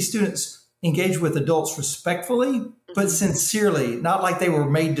looking to see students engage with adults respectfully, but sincerely, not like they were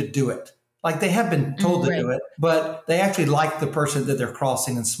made to do it. Like they have been told to do it, but they actually like the person that they're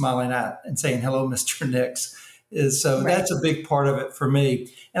crossing and smiling at and saying, hello, Mr. Nix. That's a big part of it for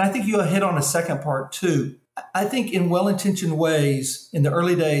me. And I think you'll hit on a second part too. I think in well-intentioned ways, in the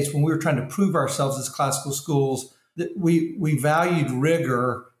early days when we were trying to prove ourselves as classical schools, that we valued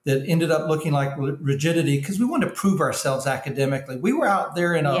rigor that ended up looking like rigidity because we wanted to prove ourselves academically. We were out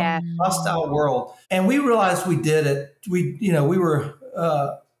there in a hostile world, and we realized we did it. We were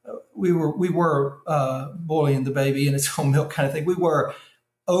bullying the baby in its own milk kind of thing. We were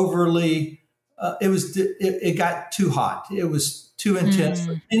overly. It got too hot. It was too intense.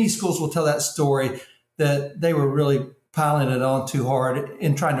 Many schools will tell that story that they were really piling it on too hard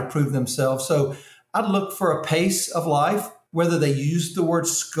in trying to prove themselves. So I'd look for a pace of life, whether they use the word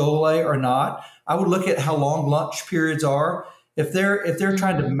scole or not. I would look at how long lunch periods are. If they're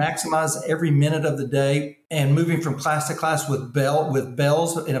trying to maximize every minute of the day and moving from class to class with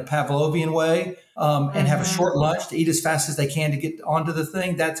bells in a Pavlovian way, and have a short lunch to eat as fast as they can to get onto the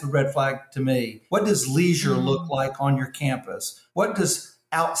thing, that's a red flag to me. What does leisure look like on your campus? What does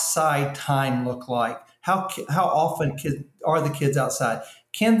outside time look like? How often are the kids outside?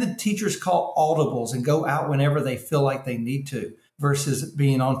 Can the teachers call audibles and go out whenever they feel like they need to versus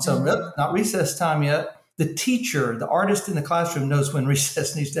being on some, not recess time yet? The teacher, the artist in the classroom knows when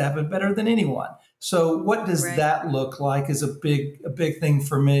recess needs to happen better than anyone. So what does that look like is a big thing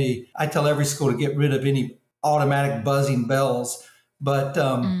for me. I tell every school to get rid of any automatic buzzing bells. But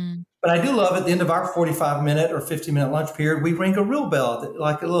I do love at the end of our 45-minute or 50-minute lunch period, we ring a real bell,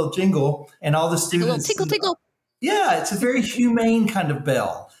 like a little jingle, and all the students. A little tinkle. Yeah, it's a very humane kind of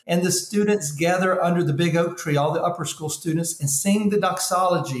bell. And the students gather under the big oak tree, all the upper school students, and sing the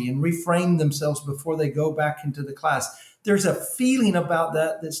doxology and reframe themselves before they go back into the class. There's a feeling about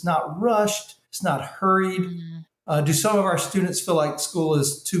that that's not rushed. It's not hurried. Do some of our students feel like school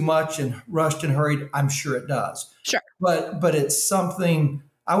is too much and rushed and hurried? I'm sure it does. Sure. But it's something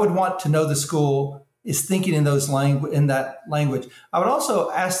I would want to know the school is thinking in that language. I would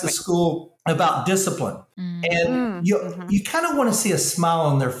also ask the school about discipline. And you kind of want to see a smile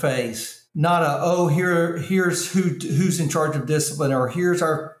on their face, not here's who's in charge of discipline, or here's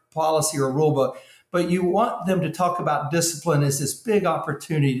our policy or rule book. But you want them to talk about discipline as this big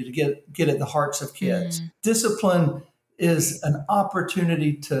opportunity to get at the hearts of kids. Discipline is an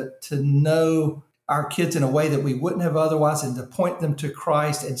opportunity to know our kids in a way that we wouldn't have otherwise, and to point them to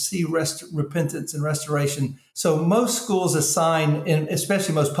Christ and see repentance and restoration. So most schools assign, and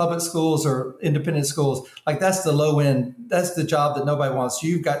especially most public schools or independent schools, like that's the low end. That's the job that nobody wants.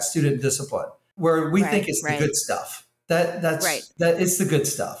 You've got student discipline, where we think it's the good stuff. That it's the good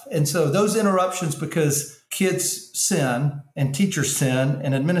stuff. And so those interruptions, because kids sin and teachers sin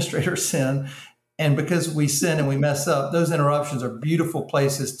and administrators sin, and because we sin and we mess up, those interruptions are beautiful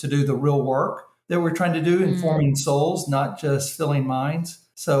places to do the real work that we're trying to do in forming souls, not just filling minds.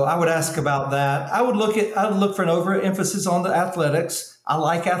 So I would ask about that. I would look for an overemphasis on the athletics. I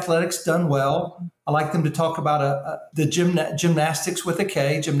like athletics done well. I like them to talk about the gymnastics with a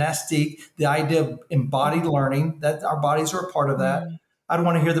K, gymnastique, the idea of embodied learning, that our bodies are a part of that. I'd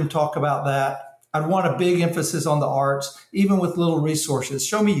want to hear them talk about that. I'd want a big emphasis on the arts, even with little resources.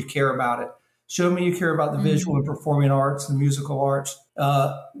 Show me you care about it. Show me you care about the visual and performing arts and musical arts.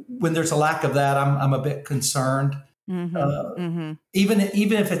 When there's a lack of that, I'm a bit concerned. Even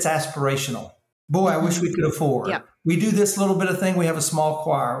if it's aspirational. Boy, I wish we could afford. Yep. We do this little bit of thing. We have a small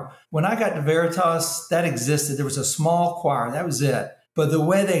choir. When I got to Veritas, that existed. There was a small choir. That was it. But the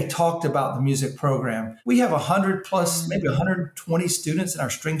way they talked about the music program, we have 100 plus, maybe 120 students in our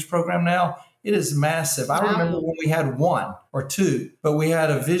strings program now. It is massive. I remember when we had 1 or 2, but we had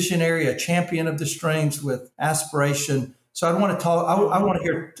a visionary, a champion of the strings with aspiration. So I want to talk. I want to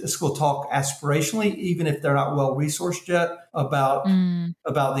hear the school talk aspirationally, even if they're not well resourced yet, about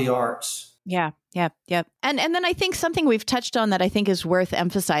the arts. Yeah. And then I think something we've touched on that I think is worth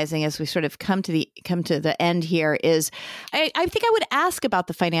emphasizing as we sort of come to the end here is I think I would ask about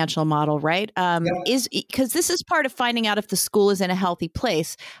the financial model, right? Is because this is part of finding out if the school is in a healthy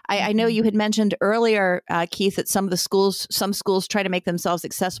place. I know you had mentioned earlier, Keith, that some schools try to make themselves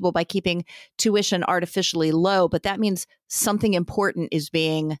accessible by keeping tuition artificially low, but that means something important is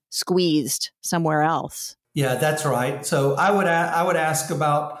being squeezed somewhere else. Yeah, that's right. So I would ask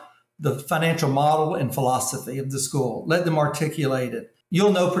about the financial model and philosophy of the school. Let them articulate it.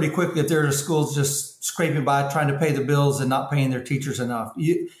 You'll know pretty quickly if there are schools just scraping by trying to pay the bills and not paying their teachers enough.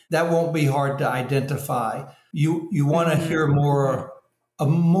 That won't be hard to identify. You want to hear a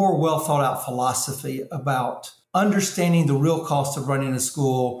more well thought out philosophy about understanding the real cost of running a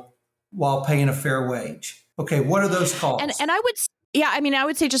school while paying a fair wage. Okay, what are those costs? And I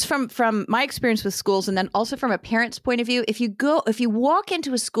would say just from my experience with schools, and then also from a parent's point of view, if you walk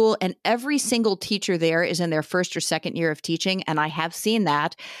into a school and every single teacher there is in their first or second year of teaching, and I have seen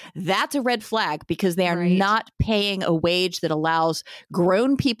that, that's a red flag because they are not paying a wage that allows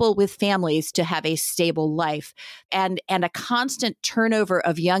grown people with families to have a stable life, and a constant turnover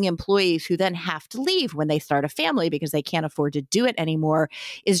of young employees who then have to leave when they start a family because they can't afford to do it anymore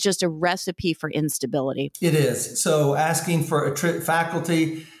is just a recipe for instability. It is. So asking for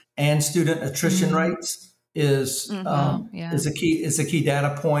faculty and student attrition rates is a key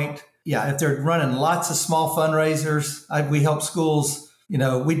data point. Yeah, if they're running lots of small fundraisers, we help schools.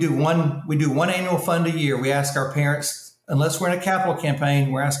 We do one annual fund a year. We ask our parents, unless we're in a capital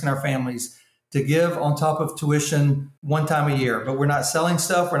campaign, we're asking our families to give on top of tuition one time a year. But we're not selling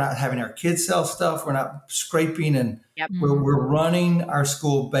stuff. We're not having our kids sell stuff. We're not scraping, and we're running our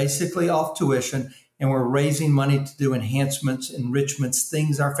school basically off tuition. And we're raising money to do enhancements, enrichments,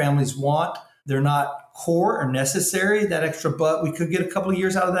 things our families want. They're not core or necessary. That extra bus, we could get a couple of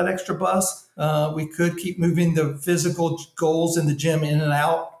years out of that extra bus. We could keep moving the physical goals in the gym in and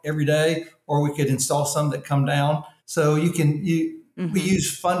out every day, or we could install some that come down. So we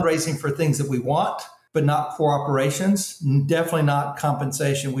use fundraising for things that we want, but not core operations. Definitely not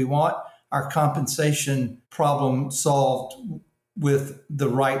compensation. We want our compensation problem solved with the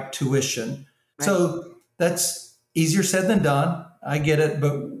right tuition. So that's easier said than done. I get it.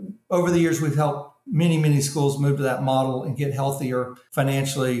 But over the years, we've helped many, many schools move to that model and get healthier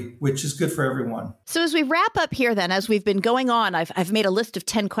financially, which is good for everyone. So as we wrap up here, then, as we've been going on, I've made a list of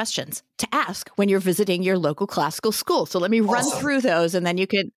 10 questions to ask when you're visiting your local classical school. So let me run through those, and then you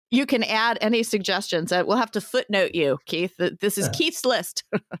can add any suggestions. We'll have to footnote you, Keith. This is Keith's list.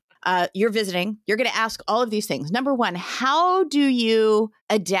 You're visiting, you're going to ask all of these things. Number one, how do you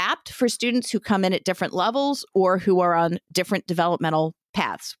adapt for students who come in at different levels or who are on different developmental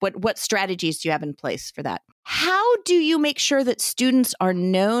paths? What strategies do you have in place for that? How do you make sure that students are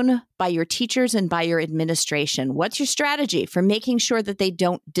known by your teachers and by your administration? What's your strategy for making sure that they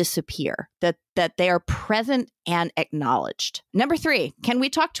don't disappear, that they are present and acknowledged? Number three, can we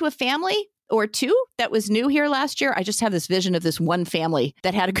talk to a family or two that was new here last year? I just have this vision of this one family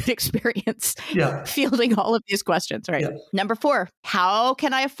that had a good experience fielding all of these questions, right? Yeah. Number four, how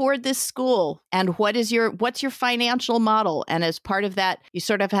can I afford this school? And what's your financial model? And as part of that, you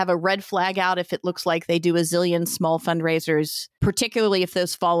sort of have a red flag out if it looks like they do a zillion small fundraisers, particularly if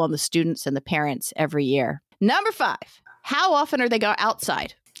those fall on the students and the parents every year. Number five, how often are they go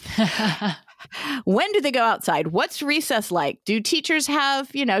outside? When do they go outside? What's recess like? Do the teachers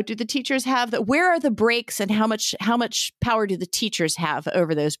have where are the breaks, and how much power do the teachers have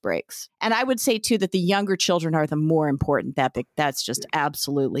over those breaks? And I would say too that the younger children are the more important. That's just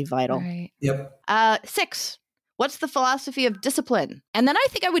absolutely vital. Right. Yep. 6. What's the philosophy of discipline? And then I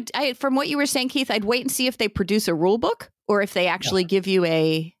think from what you were saying, Keith, I'd wait and see if they produce a rule book or if they actually give you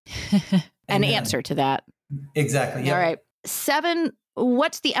an answer to that. Exactly. Yep. All right. 7.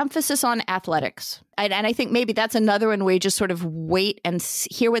 What's the emphasis on athletics? And I think maybe that's another one where you just sort of wait and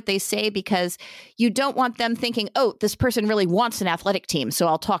hear what they say, because you don't want them thinking, oh, this person really wants an athletic team, so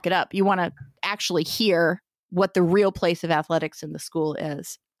I'll talk it up. You want to actually hear what the real place of athletics in the school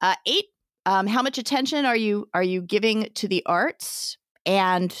is. 8, How much attention are you giving to the arts?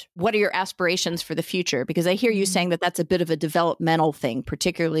 And what are your aspirations for the future? Because I hear you saying that that's a bit of a developmental thing,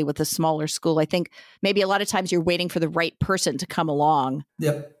 particularly with a smaller school. I think maybe a lot of times you're waiting for the right person to come along.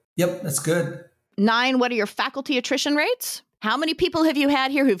 Yep, that's good. 9, what are your faculty attrition rates? How many people have you had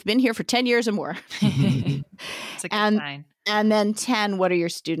here who've been here for 10 years or more? It's a good sign. And then 10, what are your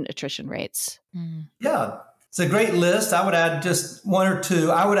student attrition rates? Yeah, it's a great list. I would add just 1 or 2.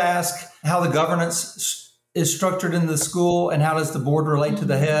 I would ask how the governance is structured in the school and how does the board relate to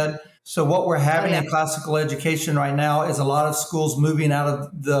the head. So what we're having in classical education right now is a lot of schools moving out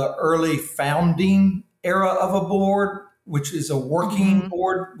of the early founding era of a board, which is a working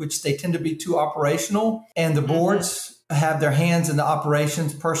board, which they tend to be too operational. And the boards have their hands in the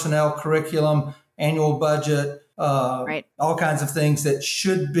operations, personnel, curriculum, annual budget, all kinds of things that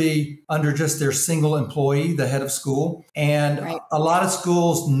should be under just their single employee, the head of school. And a lot of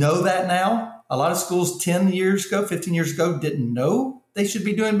schools know that now. A lot of schools 10 years ago, 15 years ago, didn't know they should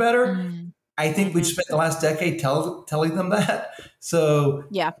be doing better. I think we've spent the last decade telling them that. So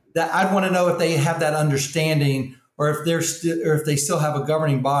that I'd want to know if they have that understanding, or if if they still have a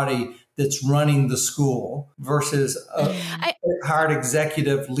governing body that's running the school versus a hired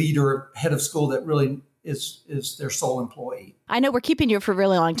executive leader, head of school that really is their sole employee. I know we're keeping you for a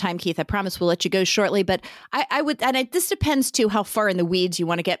really long time, Keith. I promise we'll let you go shortly, but I would, and this depends too how far in the weeds you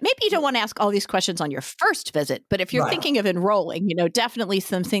want to get. Maybe you don't want to ask all these questions on your first visit, but if you're thinking of enrolling, definitely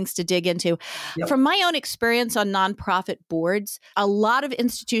some things to dig into. Yep. From my own experience on nonprofit boards, a lot of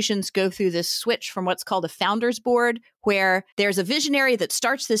institutions go through this switch from what's called a founders board, where there's a visionary that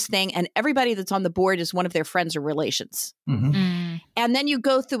starts this thing and everybody that's on the board is one of their friends or relations. And then you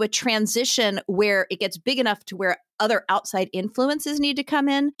go through a transition where it gets big enough to where other outside influences need to come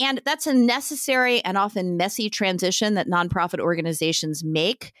in. And that's a necessary and often messy transition that nonprofit organizations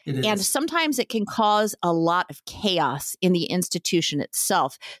make. And sometimes it can cause a lot of chaos in the institution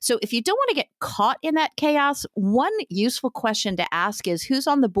itself. So if you don't want to get caught in that chaos, one useful question to ask is who's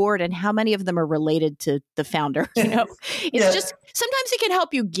on the board and how many of them are related to the founder? It's just sometimes it can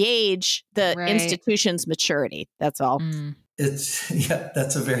help you gauge the institution's maturity. That's all.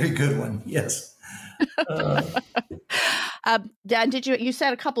 That's a very good one. Yes. Dan, you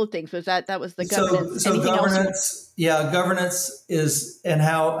said a couple of things. Was that was the governance? So governance, governance is, and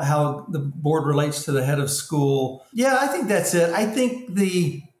how the board relates to the head of school. Yeah, I think that's it. I think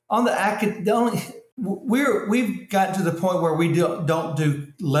we've gotten to the point where we don't do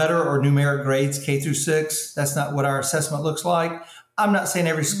letter or numeric grades K through 6. That's not what our assessment looks like. I'm not saying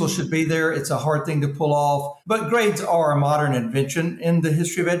every school should be there. It's a hard thing to pull off, but grades are a modern invention in the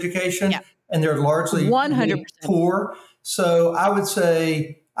history of education. And they're largely 100% poor. So I would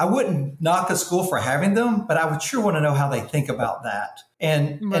say I wouldn't knock a school for having them, but I would sure want to know how they think about that.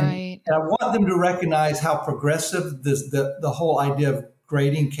 And I want them to recognize how progressive the whole idea of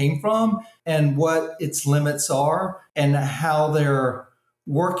grading came from and what its limits are and how they're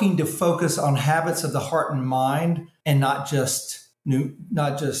working to focus on habits of the heart and mind and not just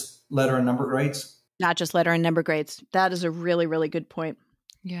letter and number grades. Not just letter and number grades. That is a really, really good point.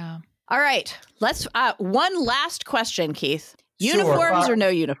 Yeah. All right. Let's one last question, Keith. Uniforms or no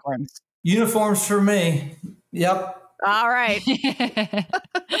uniforms? Uniforms for me. Yep. All right. You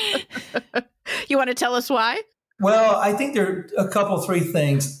want to tell us why? Well, I think there are 3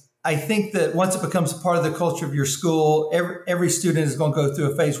 things. I think that once it becomes part of the culture of your school, every student is going to go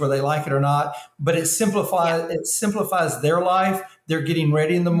through a phase where they like it or not, but it simplifies their life. They're getting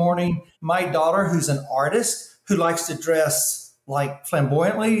ready in the morning. My daughter, who's an artist, who likes to dress like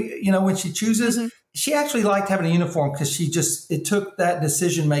flamboyantly, when she chooses, she actually liked having a uniform because it took that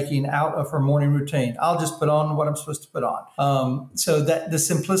decision making out of her morning routine. I'll just put on what I'm supposed to put on. So that the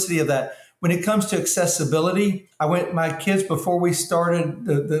simplicity of that. When it comes to accessibility, my kids, before we started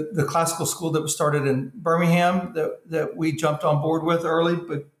the classical school that was started in Birmingham that we jumped on board with early,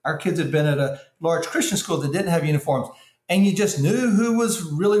 but our kids had been at a large Christian school that didn't have uniforms. And you just knew who was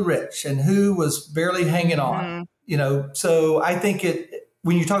really rich and who was barely hanging on. So I think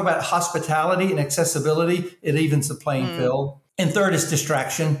when you talk about hospitality and accessibility, it evens the playing field. And third is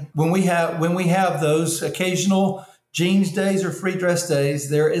distraction. When we have those occasional jeans days or free dress days,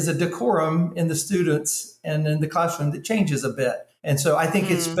 there is a decorum in the students and in the classroom that changes a bit. And so I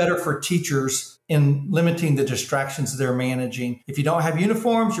think it's better for teachers in limiting the distractions they're managing. If you don't have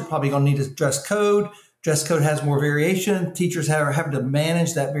uniforms, you're probably going to need a dress code. Dress code has more variation. Teachers are having to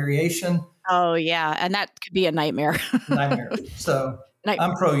manage that variation. Oh, yeah. And that could be a nightmare. So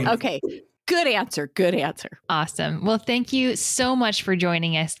I'm pro uniform. Okay. Good answer. Good answer. Awesome. Well, thank you so much for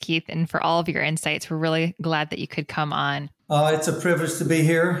joining us, Keith, and for all of your insights. We're really glad that you could come on. It's a privilege to be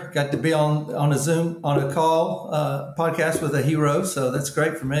here. Got to be on a Zoom, on a call podcast with a hero. So that's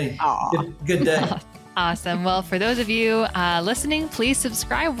great for me. Good day. Awesome. Well, for those of you listening, please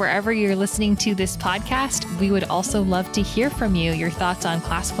subscribe wherever you're listening to this podcast. We would also love to hear from you, your thoughts on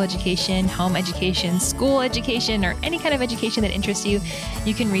classical education, home education, school education, or any kind of education that interests you.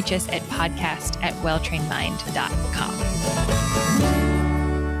 You can reach us at podcast@welltrainedmind.com.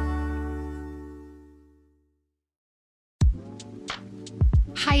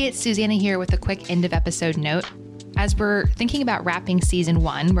 Hi, it's Susanna here with a quick end of episode note. As we're thinking about wrapping season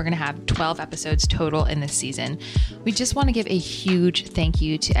 1, we're going to have 12 episodes total in this season. We just want to give a huge thank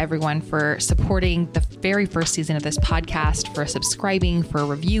you to everyone for supporting the very first season of this podcast, for subscribing, for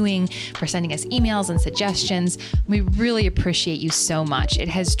reviewing, for sending us emails and suggestions. We really appreciate you so much. It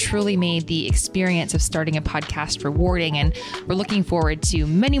has truly made the experience of starting a podcast rewarding, and we're looking forward to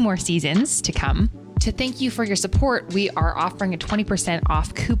many more seasons to come. To thank you for your support, we are offering a 20%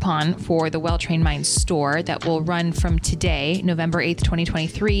 off coupon for the Well-Trained Mind store that will run from today, November 8th,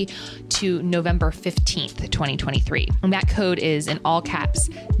 2023 to November 15th, 2023. And that code is in all caps,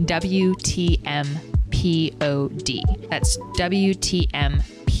 WTMPOD. That's WTMPOD.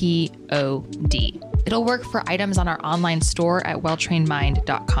 It'll work for items on our online store at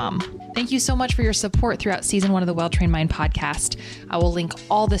welltrainedmind.com. Thank you so much for your support throughout season 1 of the Well-Trained Mind podcast. I will link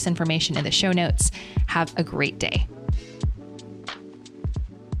all this information in the show notes. Have a great day.